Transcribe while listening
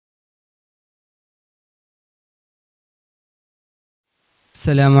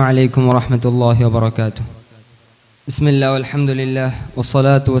السلام عليكم ورحمة الله وبركاته. بسم الله والحمد لله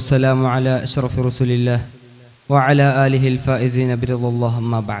والصلاة والسلام على أشرف رسول الله وعلى آله الفائزين برضا الله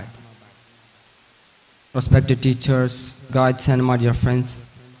أما بعد. Respected teachers, guides and my dear friends,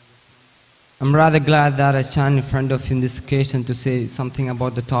 I'm rather glad that I stand in front of you in this occasion to say something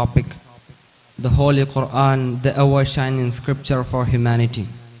about the topic, the Holy Qur'an, the ever-shining scripture for humanity.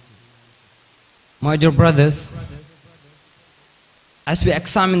 My dear brothers, as we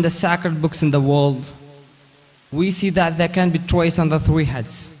examine the sacred books in the world, we see that there can be traced on the three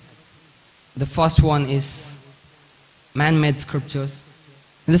heads. The first one is man-made scriptures.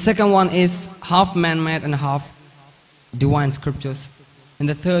 And the second one is half man-made and half divine scriptures. And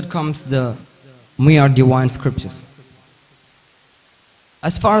the third comes the mere divine scriptures.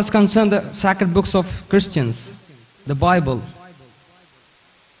 As far as concerned the sacred books of Christians, the Bible,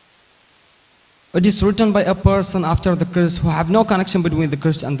 it is written by a person after the Christ who have no connection between the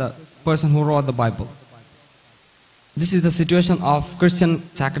Christ and the person who wrote the Bible. This is the situation of Christian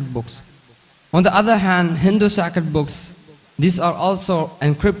sacred books. On the other hand, Hindu sacred books, these are also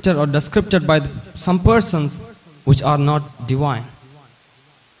encrypted or descripted by some persons which are not divine.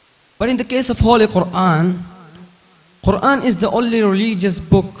 But in the case of Holy Qur'an, Qur'an is the only religious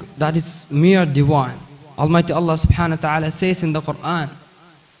book that is mere divine. Almighty Allah subhanahu wa ta'ala says in the Qur'an,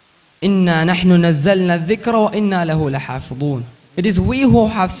 Inna nahnu nazzalna dhikra wa inna lahu lahafidun. It is we who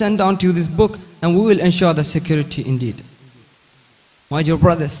have sent down to you this book and we will ensure the security indeed. My dear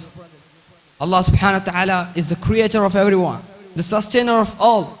brothers, Allah subhanahu wa ta'ala is the creator of everyone, the sustainer of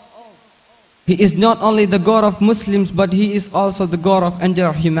all. He is not only the God of Muslims, but He is also the God of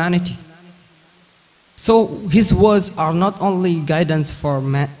entire humanity. So His words are not only guidance for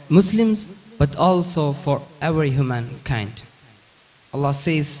Muslims, but also for every humankind. Allah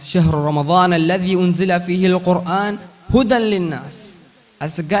says, شهر رمضان الذي أنزل فيه القرآن هدى للناس,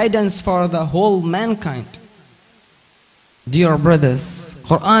 as a guidance for the whole mankind. Dear brothers,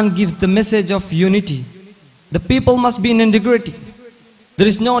 Quran gives the message of unity. The people must be in integrity. There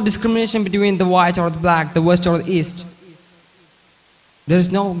is no discrimination between the white or the black, the west or the east. There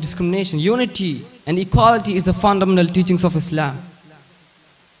is no discrimination. Unity and equality is the fundamental teachings of Islam.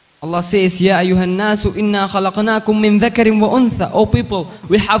 Allah says, Ya ayyuhan nasu inna khalaqnakum min dhakarin wa untha. O people,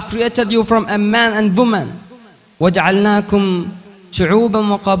 we have created you from a man and woman. وَجَعَلْنَاكُمْ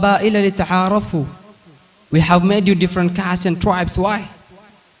شُعُوبًا وَقَبَائِلَ لِتَعَارَفُوا. We have made you different castes and tribes. Why?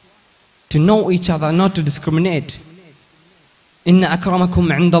 To know each other, not to discriminate. إِنَّ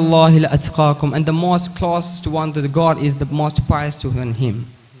أَكْرَمَكُمْ عِنْدَ اللَّهِ لَأَتْقَاكُمْ. And the most closest one to the God is the most pious to Him.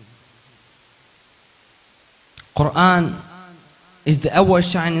 Quran is the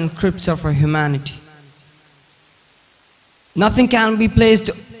ever-shining scripture for humanity. Nothing can be placed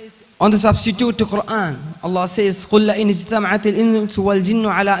on the substitute to Quran. Allah says, قُلْ لَإِنِ اجْتَمَعَتِ الْإِنسُ وَالْجِنُّ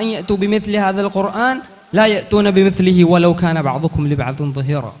عَلَىٰ أَن يَأْتُوا بِمِثْلِ هَذَا الْقُرْآنِ لَا يَأْتُونَ بِمِثْلِهِ وَلَوْ كَانَ بَعْضُكُمْ لِبَعْضٍ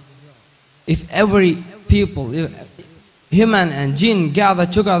ظَهِيرًا. If every people, human and jinn, gather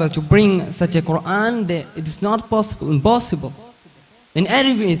together to bring such a Quran, it is not possible, impossible. In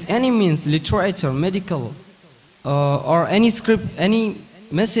any means, literature, medical, or any script, any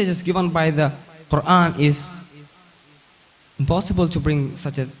messages given by the Quran is impossible to bring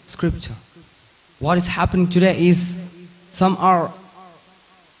such a scripture. What is happening today is some are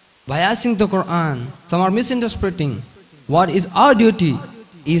biasing the Quran, some are misinterpreting. What is our duty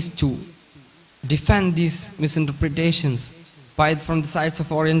is to defend these misinterpretations from the sides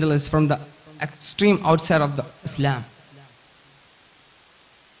of Orientalists, from the extreme outside of the Islam.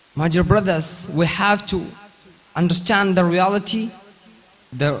 My dear brothers, we have to understand the reality,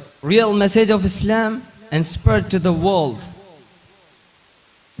 the real message of Islam, and spread to the world.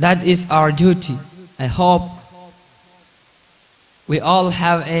 That is our duty. I hope we all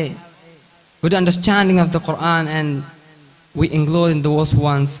have a good understanding of the Quran and we include in those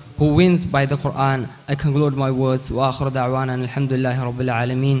ones who wins by the Quran. I conclude my words. Wa akhir da'wana alhamdulillahi rabbil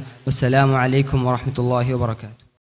alameen. Wassalamu alaikum wa rahmatullahi wa barakatuh.